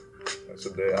That's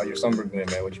a bit. How your summer been,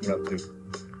 man? What you been up to?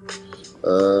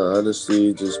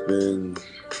 Honestly, just been.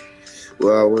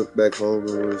 Well, I went back home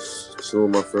and was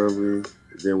chilling with my family.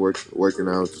 Then working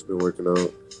out. Just been working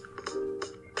out.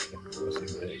 That's a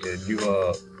bit.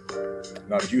 Yeah,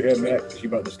 now did you head back? Cause you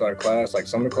about to start class, like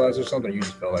summer class or something? You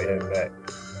just felt like heading back.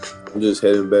 I'm just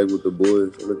heading back with the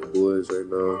boys. I'm with the boys right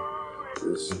now.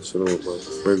 Just Mm. chilling with my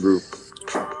friend group.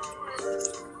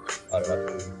 I feel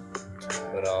you.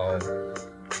 But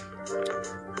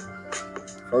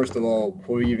first of all,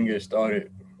 before we even get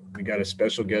started, we got a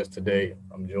special guest today.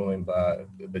 I'm joined by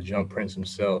the Jump Prince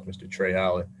himself, Mr. Trey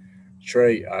Allen.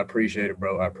 Trey, I appreciate it,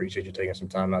 bro. I appreciate you taking some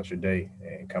time out your day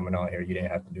and coming on here. You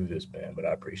didn't have to do this, man, but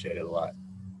I appreciate it a lot.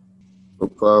 No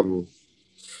problem.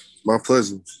 My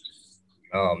pleasure.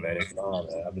 Oh man, it's fine,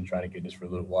 man. I've been trying to get this for a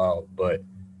little while. But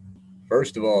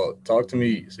first of all, talk to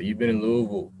me. So you've been in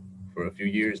Louisville for a few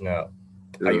years now.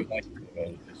 How Yeah. you like it,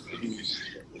 man? The city,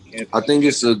 the I campus. think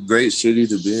it's a great city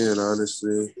to be in.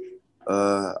 Honestly,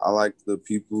 I like the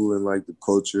people and like the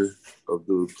culture of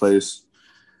the place.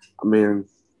 I mean,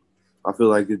 I feel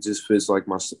like it just fits like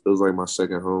my. It was like my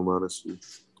second home. Honestly,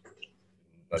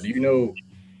 Do you know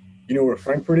where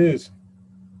Frankfurt is?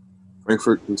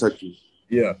 Frankfort, Kentucky.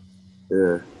 Yeah,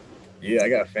 Yeah. yeah. I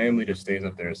got family that stays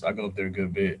up there, so I go up there a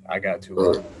good bit. I got to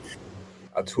Uh,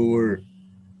 I toured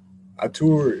I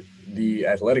toured the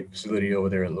athletic facility over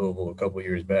there in Louisville a couple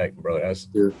years back, bro.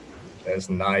 yeah. That's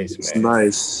nice, It's man.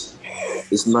 nice.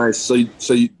 It's nice.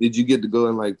 Did you get to go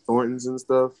in like Thorntons and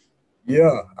stuff?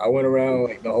 Yeah, I went around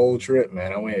like the whole trip,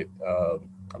 man. I went.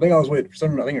 I think I was with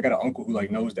some. I think I got an uncle who like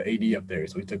knows the AD up there,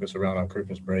 so he took us around on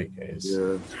Christmas break. And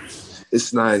Yeah.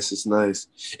 It's nice. It's nice,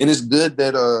 and it's good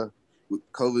that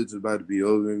COVID's about to be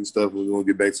over and stuff. We're gonna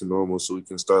get back to normal, so we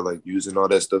can start like using all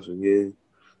that stuff again.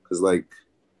 Cause like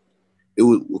it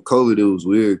was with COVID, it was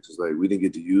weird because like we didn't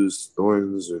get to use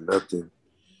Thorntons or nothing.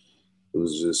 It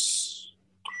was just,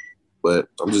 but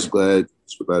I'm just glad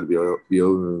it's about to be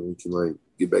over and we can like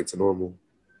get back to normal.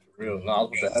 for real. No, I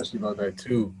was about to ask you about that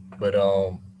too, but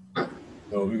so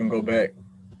we can go back.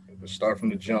 Let's start from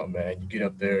the jump, man. You get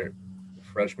up there,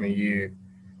 freshman year,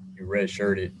 you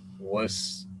redshirted.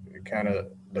 What's kind of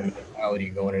the mentality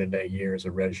going into that year as a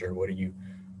redshirt? What do you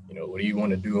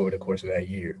want to do over the course of that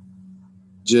year?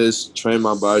 Just train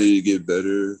my body to get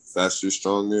better, faster,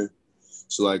 stronger,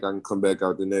 so like I can come back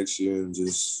out the next year and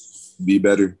just be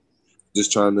better.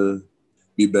 Just trying to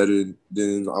be better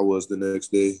than I was the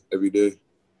next day, every day. Yeah.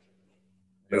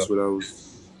 That's what I was.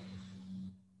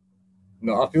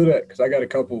 No, I feel that because I got a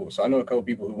couple. So I know a couple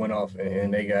people who went off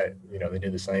and they got, they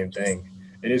did the same thing.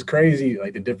 And it's crazy,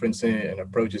 like the difference in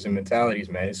approaches and mentalities,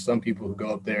 man. It's some people who go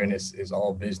up there and it's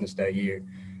all business that year.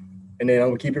 And then I'm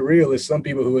gonna keep it real. It's some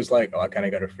people who is like, oh, I kind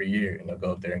of got a free year, and they'll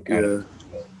go up there and kind of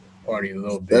Yeah, party a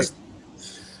little bit.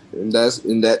 that's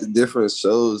and that difference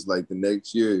shows like the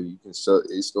next year you can show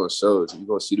it's gonna show. You're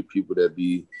gonna see the people that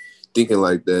be thinking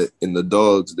like that and the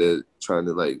dogs that trying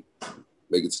to like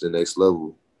make it to the next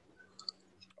level.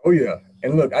 Oh yeah,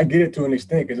 and look, I get it to an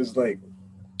extent because it's like,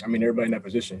 I mean, everybody in that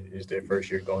position is their first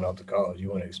year going out to college.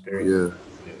 You want to experience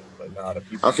Yeah, it, but nah, the I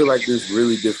people. feel like it's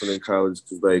really different in college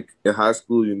because like in high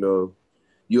school, you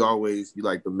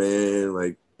like the man,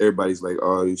 like everybody's like,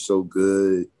 oh, you're so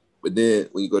good. But then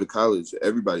when you go to college,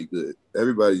 everybody good.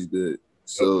 Everybody's good. Yep.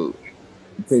 So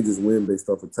you can't just win based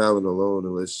off of talent alone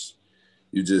unless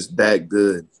you're just that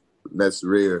good. That's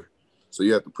rare. So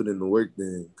you have to put in the work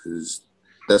then because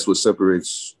that's what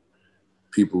separates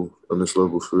people on this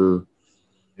level for real.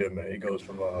 Yeah, man, it goes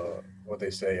from what they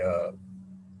say,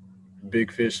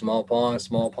 big fish, small pond,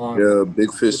 small pond. Yeah,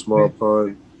 big fish, small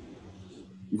pond.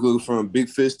 You go from big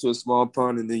fish to a small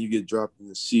pond and then you get dropped in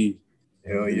the sea.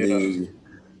 Hell And then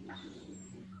yeah.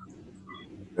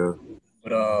 yeah.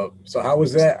 But so how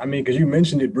was that? I mean, because you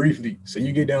mentioned it briefly. So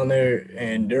you get down there,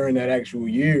 and during that actual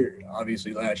year,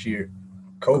 obviously last year,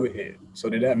 COVID hit. So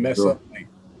did that mess So up like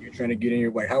you trying to get in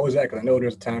your way? How was that? Because I know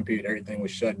there's a time period everything was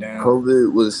shut down.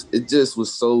 COVID was it just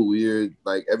was so weird.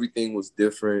 Like everything was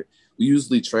different. We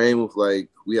usually train with like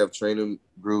we have training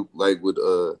group like with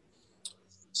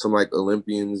some like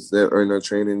Olympians that are in our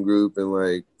training group and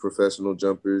like professional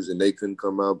jumpers and they couldn't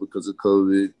come out because of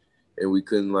COVID and we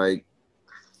couldn't like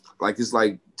it's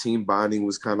like team bonding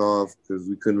was kind of off because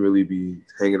we couldn't really be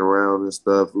hanging around and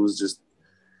stuff. It was just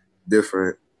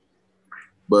different,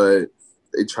 but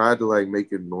they tried to like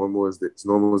make it as normal as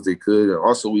they could. And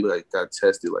also, we like got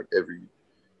tested like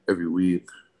every week.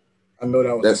 I know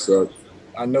that was That a. sucked.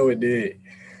 I know it did.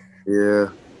 Yeah,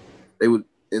 they would,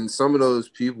 and some of those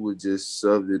people would just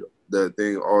shove that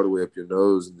thing all the way up your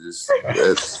nose, and just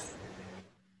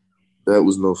that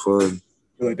was no fun.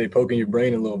 feel like they poking your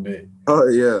brain a little bit. Oh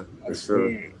yeah, for That's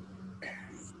sure. good.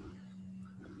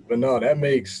 But no, that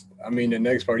makes, I mean, the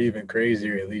next part even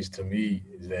crazier, at least to me,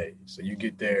 is that so you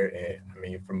get there and I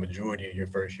mean, for majority of your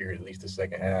first year, at least the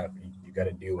second half, you got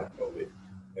to deal with COVID.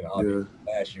 And obviously,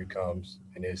 Yeah, last year comes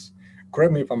and it's,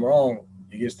 correct me if I'm wrong,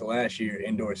 you get to last year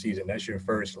indoor season. That's your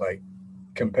first like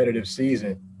competitive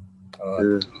season at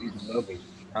the yeah. collegiate level.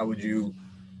 How would you,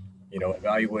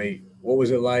 evaluate what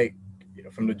was it like,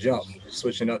 from the jump, just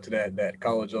switching up to that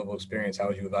college level experience? How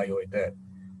would you evaluate that?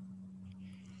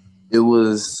 It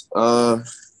was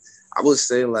I would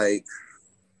say like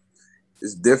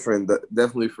it's different,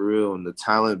 definitely for real on the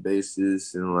talent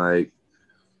basis and like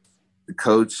the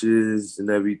coaches and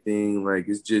everything. Like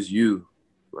it's just you.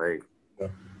 Like Yeah.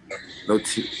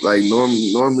 like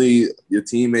normally your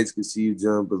teammates could see you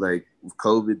jump, but like with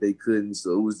COVID they couldn't,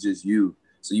 so it was just you.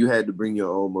 So you had to bring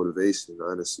your own motivation.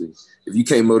 Honestly, if you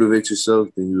can't motivate yourself,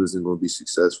 then you wasn't going to be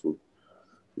successful.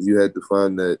 You had to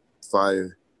find that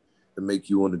fire to make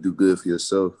you want to do good for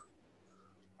yourself.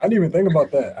 I didn't even think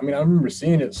about that. I mean, I remember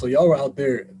seeing it. So y'all were out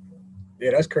there. Yeah,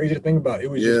 that's crazy to think about. It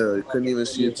was just Yeah, you out couldn't there even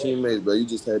for see the your event. teammates, but you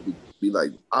just had to be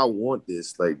like, I want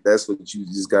this. Like that's what you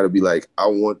just got to be like. I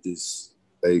want this.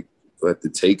 Like, you have to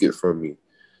take it from me.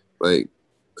 Like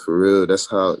for real,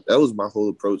 that was my whole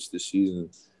approach this season.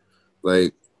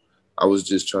 Like I was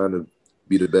just trying to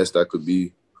be the best I could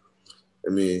be.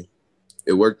 I mean,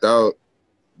 it worked out,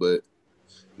 but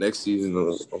next season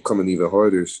I'm coming even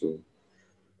harder. So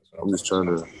That's what I'm I'm just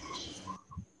talking trying to.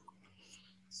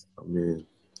 I mean,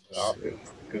 about. shit.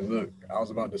 Because look, I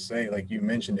was about to say, like you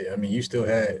mentioned it. I mean, you still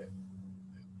had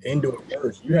indoor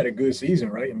first. You had a good season,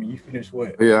 right? I mean, you finished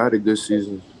what? Yeah, I had a good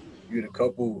season. You had a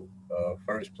couple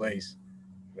first place,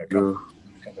 a couple,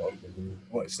 Yeah, couple others.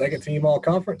 What, second team all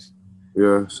conference?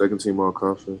 yeah. Second team all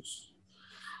conference.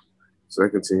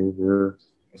 Second team. Yeah.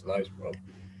 That's nice, bro.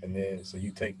 And then so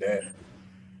you take that,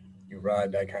 you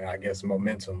ride that kind of, I guess,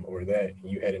 momentum or that,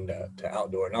 and you head into to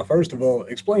outdoor. Now, first of all,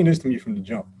 explain this to me from the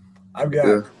jump. I've got,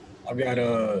 Yeah. I've got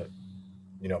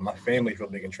my family's real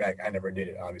big in track. I never did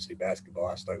it, obviously. Basketball,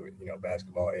 I started with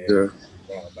basketball and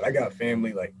Yeah. but I got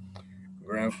family like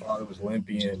grandfather was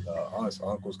Olympian, aunts,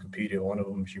 uncles competed. One of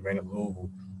them she ran at Louisville.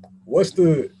 What's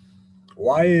the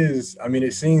why is I mean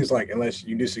it seems like unless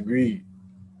you disagree,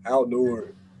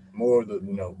 outdoor more the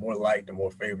more liked and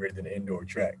more favorite than indoor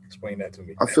track. Explain that to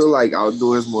me. I feel like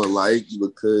outdoors more liked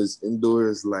because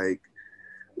indoors, like,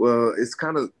 well, it's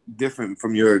kind of different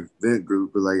from your event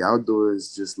group, but like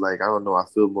outdoors, just like, I don't know, I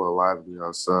feel more alive than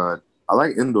outside. I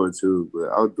like indoor too, but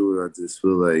outdoor, I just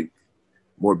feel like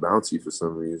more bouncy for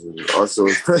some reason. Also,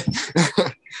 it's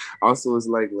like, also it's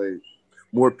like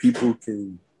more people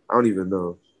can. I don't even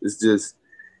know. It's just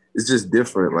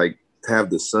different. Like to have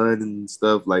the sun and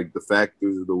stuff, like the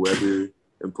factors of the weather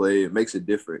and play, it makes it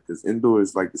different. Because indoor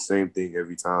is like the same thing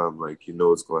every time. Like you know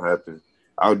what's gonna happen.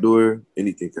 Outdoor,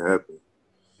 anything can happen.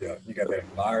 Yeah, you got that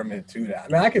environment too. That I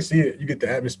mean, I can see it. You get the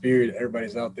atmosphere.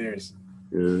 Everybody's out there. It's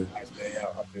Yeah. a nice day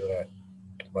out. I feel that.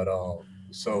 But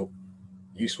so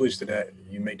you switch to that.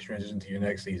 You make the transition to your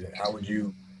next season. How would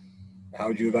you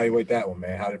evaluate that one,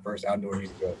 man? How did first outdoor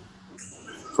season go?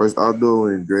 First outdoor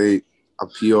went great. I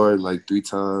PR'd like 3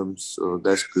 times, so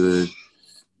that's good.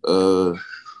 Uh,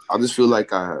 I just feel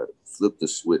like I flipped the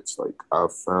switch. Like I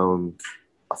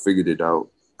figured it out,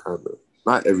 kind of.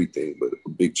 Not everything, but a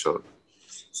big chunk.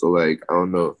 So like, I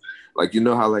don't know. Like you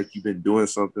know how like you've been doing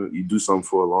something, you do something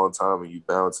for a long time, and you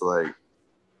bound to like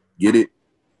get it.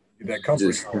 Get that comfort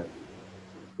Just zone.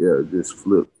 yeah, just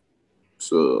flip.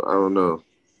 So I don't know.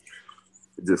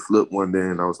 It just flipped one day,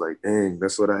 and I was like, dang,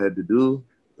 that's what I had to do.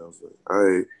 And I was like, all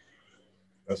right.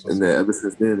 That's what's And up. then ever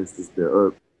since then, it's just been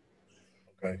up.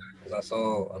 Okay. Because I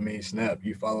saw, I mean, Snap,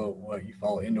 you follow what? You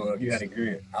follow indoor. You had a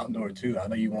good outdoor too. I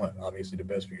know you want obviously the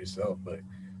best for yourself, but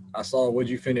I saw would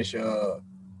you finish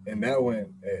in that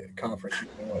one at conference? You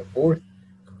won, what, fourth?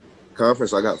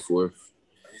 Conference, I got fourth.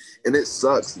 And it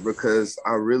sucks because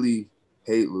I really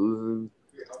hate losing,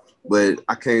 but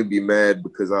I can't be mad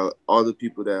because all the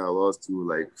people that I lost to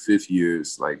were like fifth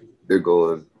years, like they're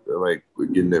like we're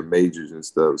getting their majors and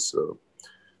stuff. So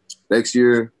next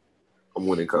year, I'm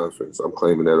winning conference. I'm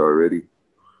claiming that already.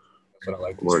 That's what I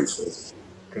like I'm to see. already saying.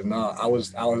 Because nah, I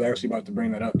was actually about to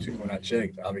bring that up too when I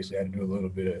checked. Obviously, I had to do a little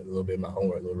bit of my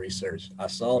homework, a little research. I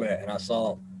saw that and I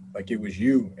saw like it was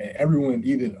you and everyone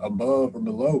either above or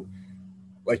below,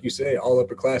 like you said, all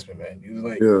upperclassmen, man. It was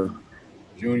like Yeah,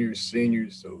 juniors,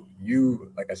 seniors. So you,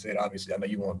 like I said, obviously I know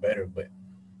you want better, but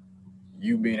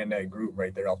you being in that group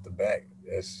right there off the back,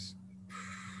 that's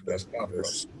tough, bro.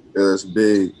 that's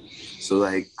big. So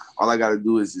like all I gotta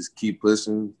do is just keep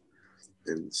pushing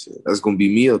and shit, that's gonna be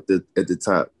me up at the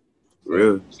top,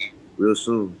 So, real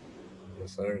soon.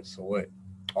 yes, sir. So what?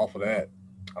 Off of that,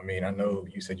 I mean, I know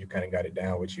you said you kind of got it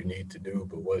down what you need to do,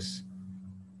 but what's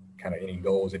kind of any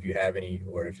goals if you have any,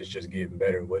 or if it's just getting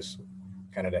better? What's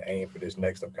kind of the aim for this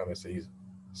next upcoming season?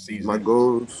 My Season.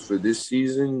 goals for this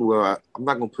season, well, I'm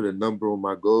not gonna put a number on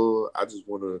my goal.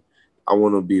 I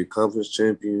wanna be a conference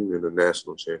champion and a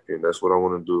national champion. That's what I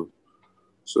want to do.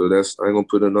 So I ain't gonna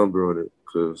put a number on it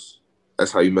because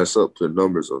that's how you mess up, put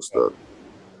numbers on Uh, stuff.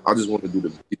 I just want to do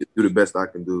the best I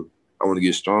can do. I want to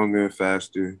get stronger and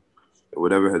faster, and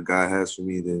whatever God has for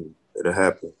me, then it'll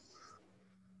happen.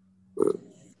 But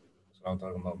That's what I'm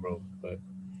talking about, bro. But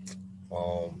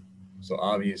um, so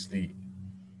obviously,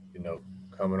 you know,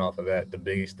 coming off of that, the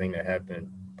biggest thing that happened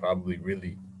probably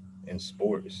really in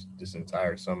sports this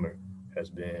entire summer has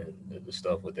been the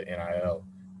stuff with the NIL.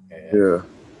 And yeah,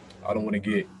 I don't want to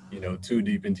get, too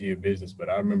deep into your business, but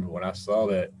I remember when I saw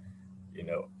that, you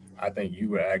know, I think you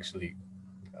were actually,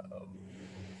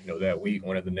 that week,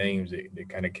 one of the names that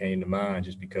kind of came to mind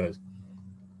just because,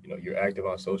 you're active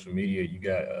on social media, you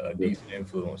got a yeah, decent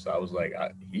influence. So I was like,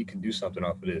 he could do something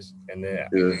off of this. And then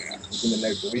yeah. within the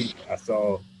next week, I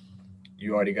saw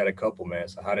you already got a couple, man.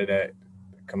 So how did that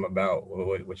come about?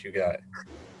 What you got?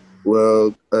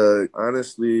 Well,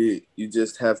 honestly, you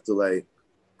just have to like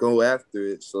go after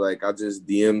it. So like, I just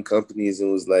DM companies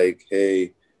and was like,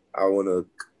 "Hey,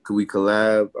 could we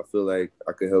collab? I feel like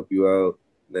I could help you out."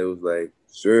 And they was like,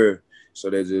 "Sure." So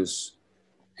they just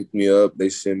pick me up.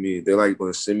 They're like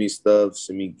gonna send me stuff,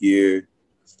 send me gear,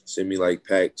 send me like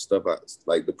pack stuff,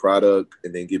 like the product,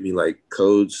 and then give me like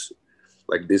codes,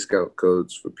 like discount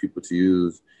codes for people to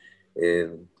use.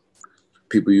 And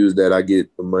people use that, I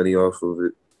get the money off of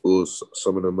it, or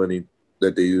some of the money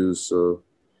that they use. So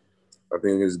I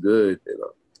think it's good. And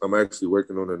I'm actually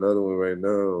working on another one right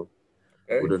now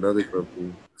with Okay. another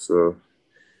company. So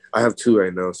I have two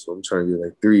right now. So I'm trying to get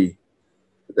like three.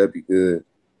 But that'd be good.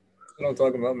 That's what I'm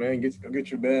talking about, man. Get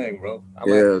your bag, bro. I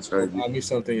might Yeah, I'm trying go to get. find me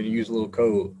something and use a little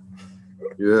code.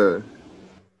 Yeah,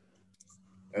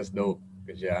 That's dope.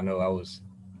 Cause yeah, I know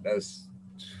that's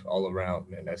all around,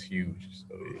 man. That's huge.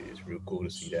 So it's real cool to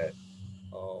see that.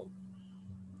 Um,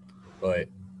 but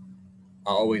I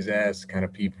always ask kind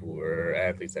of people or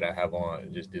athletes that I have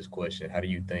on just this question: how do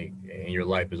you think in your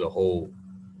life as a whole,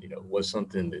 what's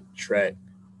something that track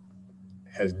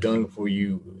has done for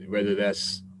you, whether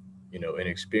that's an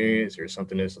experience or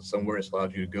something that's somewhere it's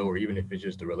allowed you to go, or even if it's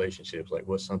just the relationships. Like,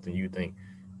 what's something you think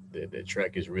that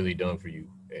track has really done for you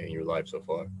in your life so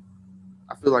far?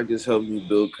 I feel like it's helped me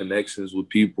build connections with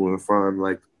people and find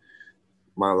like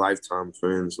my lifetime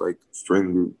friends, like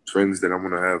friends that I'm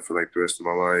gonna have for like the rest of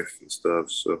my life and stuff.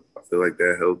 So I feel like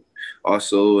that helped.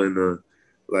 Also, and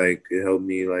like it helped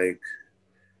me like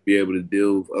be able to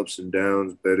deal with ups and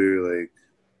downs better. Like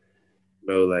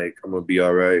know, like I'm gonna be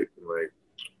all right. Like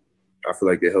I feel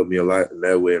like it helped me a lot in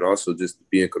that way, and also just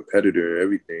being a competitor and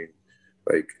everything.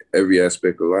 Like every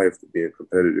aspect of life to being a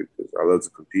competitor because I love to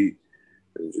compete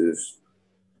and just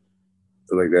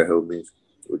feel like that helped me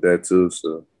with that too.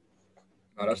 So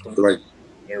No, that's the I one feel like thing.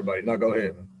 Everybody, no, go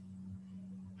ahead, man.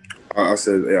 I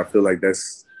said, yeah, I feel like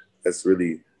that's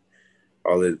really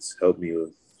all it's helped me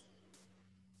with.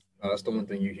 No, that's the one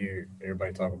thing you hear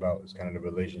everybody talk about is kind of the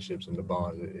relationships and the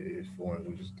bonds it forms,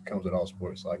 which just comes with all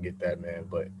sports. So I get that, man.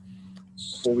 But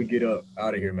before we get up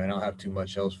out of here, man, I don't have too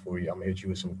much else for you. I'm gonna hit you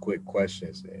with some quick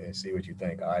questions and see what you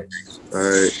think. All right. All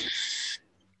right.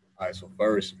 All right. So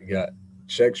first, we got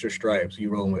checks or stripes. You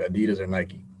rolling with Adidas or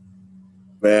Nike?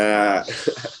 Man,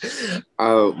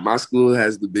 my school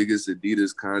has the biggest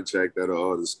Adidas contract out of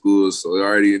all the schools, so I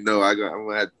already know I'm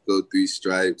gonna have to go three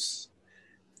stripes.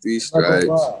 Three I'm not gonna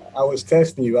stripes. lie. I was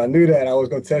testing you. I knew that. I was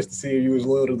gonna test to see if you was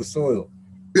loyal to the soil.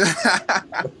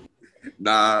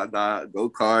 Nah, go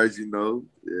cards, you know.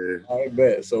 Yeah. I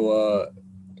bet. So,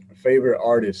 favorite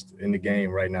artist in the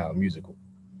game right now, musical.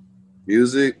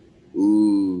 Music,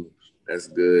 ooh, that's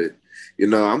good. You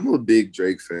know, I'm a big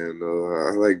Drake fan though.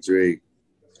 I like Drake.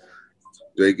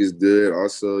 Drake is good.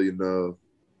 Also, you know,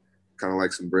 kind of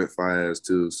like some Brent Fayez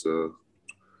too. So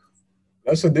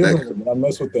That's a different that one. I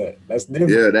mess with that. That's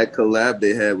different. yeah, that collab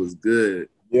they had was good.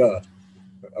 Yeah.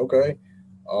 Okay.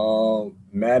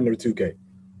 Madden or 2K?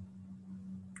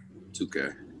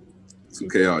 2K. 2K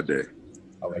 2K. all day.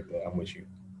 I like that. I'm with you.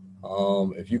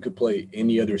 If you could play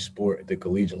any other sport at the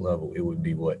collegiate level, it would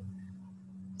be what?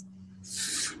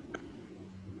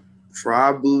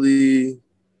 Probably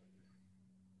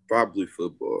probably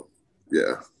football.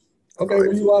 Yeah. I Okay, like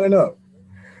where you football. lining up?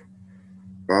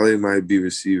 Probably might be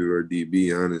receiver or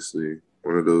DB, honestly.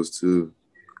 One of those two.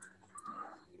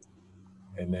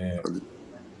 And then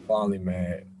finally,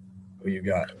 man, who you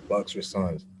got, Bucks or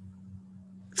Suns?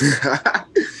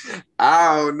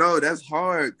 I don't know. That's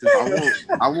hard because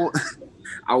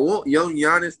I want young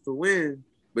Giannis to win,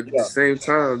 but at the Yeah, same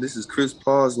time, this is Chris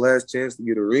Paul's last chance to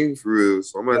get a ring for real.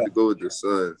 So I'm gonna yeah. have to go with the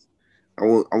Suns. I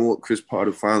want Chris Paul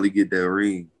to finally get that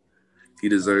ring. He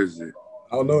deserves it.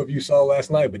 I don't know if you saw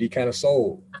last night, but he kind of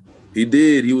sold. He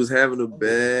did. He was having a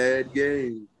bad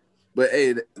game. But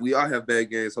hey, we all have bad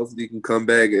games. Hopefully he can come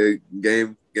back at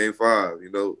game 5.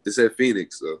 You know, it's at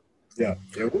Phoenix, so Yeah,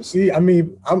 we'll see. I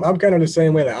mean, I'm kind of the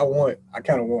same way. Like I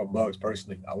kind of want Bucks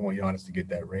personally. I want Giannis to get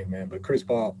that ring, man. But Chris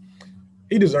Paul,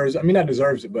 he deserves it. I mean, not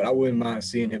deserves it, but I wouldn't mind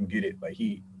seeing him get it. Like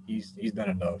he's done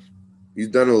enough. he's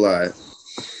done a lot.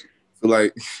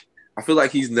 I feel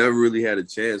like he's never really had a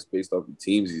chance based off the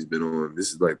teams he's been on.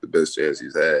 This is like the best chance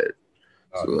he's had.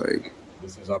 So like,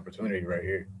 this is opportunity right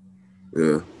here.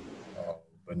 yeah.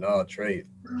 But no, Trey,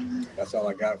 that's all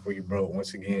I got for you, bro.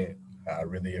 Once again, I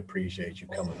really appreciate you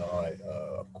coming on.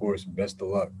 Of course, best of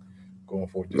luck going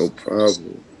forward. No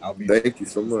problem. Thank you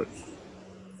so much.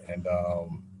 And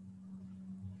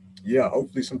yeah,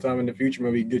 hopefully sometime in the future,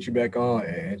 maybe get you back on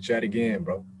and chat again,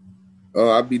 bro. Oh,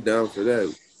 I'll be down for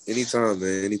that. Anytime,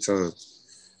 man. Anytime.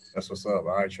 That's what's up. All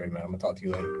right, Trey, man. I'm gonna talk to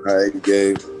you later. All right,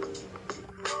 Gabe.